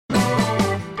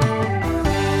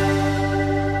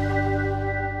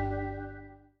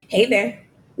Hey there.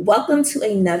 Welcome to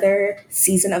another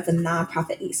season of the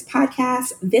Nonprofit Ace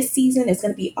podcast. This season is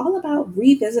going to be all about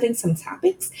revisiting some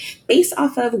topics based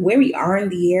off of where we are in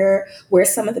the year, where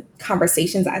some of the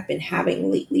conversations I've been having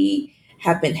lately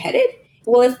have been headed.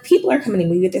 Well, if people are coming to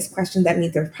me with this question, that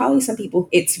means there's probably some people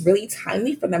it's really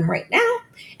timely for them right now.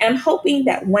 And I'm hoping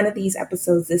that one of these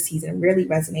episodes this season really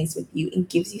resonates with you and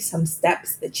gives you some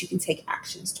steps that you can take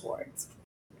actions towards.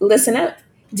 Listen up.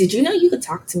 Did you know you could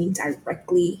talk to me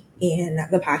directly in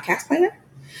the podcast player?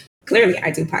 Clearly,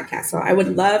 I do podcasts, so I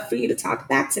would love for you to talk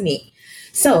back to me.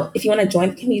 So, if you want to join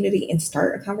the community and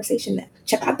start a conversation,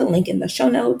 check out the link in the show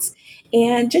notes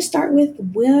and just start with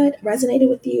what resonated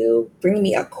with you. Bring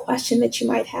me a question that you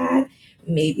might have.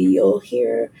 Maybe you'll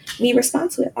hear me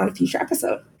respond to it on a future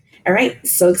episode. All right,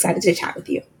 so excited to chat with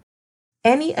you.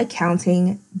 Any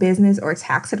accounting, business, or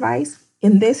tax advice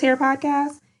in this here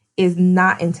podcast is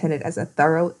not intended as a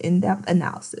thorough, in-depth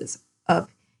analysis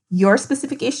of your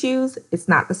specific issues. It's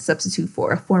not the substitute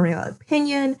for a formula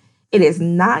opinion. It is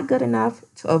not good enough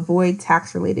to avoid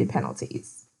tax-related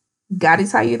penalties. Gotta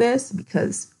tell you this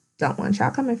because don't want y'all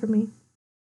coming for me.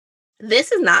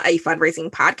 This is not a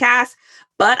fundraising podcast,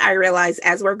 but I realize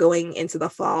as we're going into the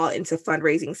fall, into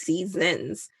fundraising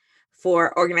seasons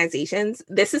for organizations,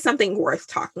 this is something worth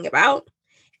talking about.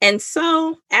 And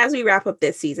so as we wrap up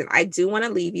this season, I do want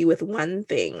to leave you with one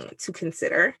thing to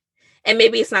consider. And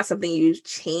maybe it's not something you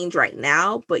change right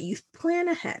now, but you plan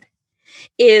ahead.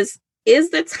 Is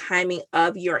the timing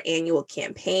of your annual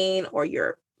campaign or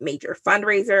your major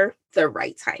fundraiser the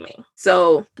right timing?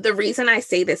 So the reason I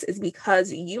say this is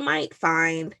because you might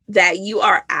find that you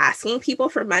are asking people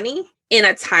for money in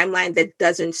a timeline that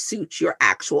doesn't suit your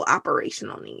actual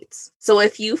operational needs. So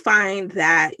if you find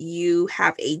that you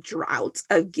have a drought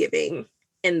of giving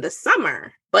in the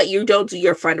summer, but you don't do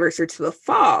your fundraiser to the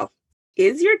fall,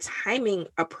 is your timing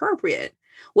appropriate?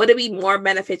 Would it be more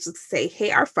beneficial to say, hey,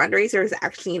 our fundraiser is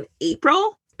actually in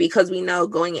April? Because we know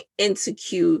going into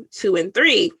Q2 and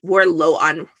 3, we're low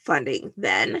on funding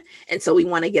then. And so we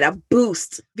want to get a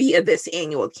boost via this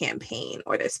annual campaign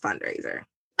or this fundraiser.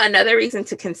 Another reason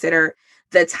to consider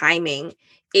the timing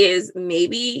is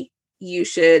maybe you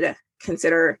should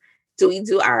consider, do we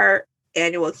do our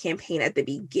annual campaign at the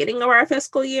beginning of our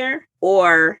fiscal year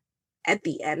or at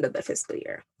the end of the fiscal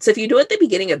year? So if you do it at the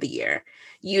beginning of the year,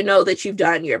 you know that you've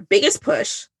done your biggest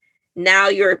push. Now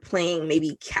you're playing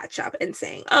maybe catch up and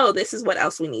saying, oh, this is what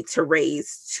else we need to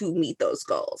raise to meet those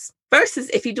goals. Versus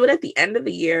if you do it at the end of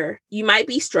the year, you might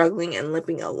be struggling and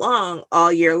limping along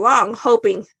all year long,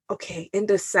 hoping, okay, in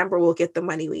December, we'll get the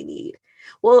money we need.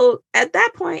 Well, at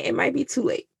that point, it might be too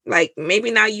late. Like maybe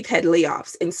now you've had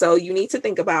layoffs. And so you need to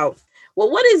think about,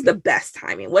 well, what is the best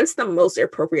timing? What's the most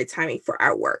appropriate timing for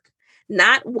our work?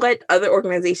 Not what other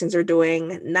organizations are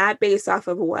doing, not based off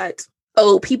of what,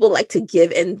 people like to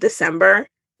give in December.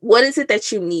 What is it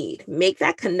that you need? Make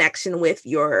that connection with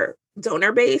your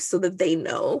donor base so that they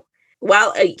know.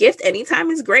 While a gift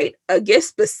anytime is great, a gift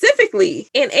specifically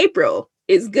in April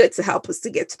is good to help us to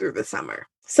get through the summer.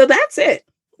 So that's it.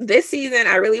 This season,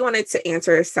 I really wanted to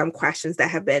answer some questions that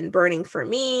have been burning for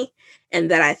me and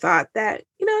that I thought that,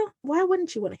 why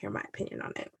wouldn't you want to hear my opinion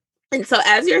on it? And so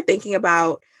as you're thinking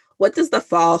about what does the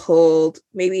fall hold,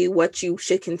 maybe what you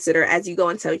should consider as you go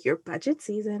into your budget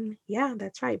season. Yeah,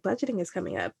 that's right. Budgeting is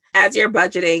coming up. As you're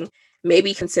budgeting,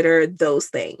 maybe consider those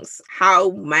things. How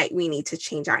might we need to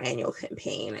change our annual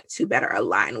campaign to better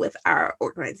align with our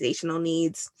organizational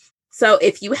needs? So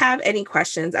if you have any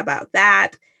questions about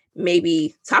that,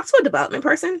 maybe talk to a development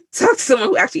person, talk to someone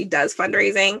who actually does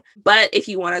fundraising. But if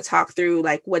you want to talk through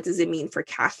what does it mean for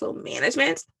cash flow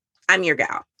management, I'm your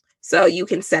gal. So you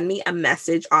can send me a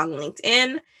message on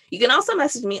LinkedIn. You can also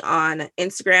message me on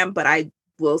Instagram, but I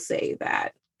will say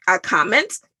that a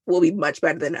comment will be much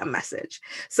better than a message.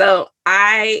 So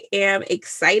I am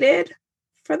excited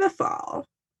for the fall.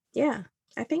 Yeah,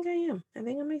 I think I am. I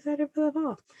think I'm excited for the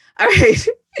fall. All right.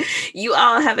 You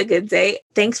all have a good day.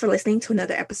 Thanks for listening to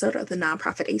another episode of the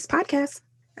Nonprofit Ace podcast.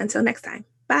 Until next time.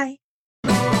 Bye.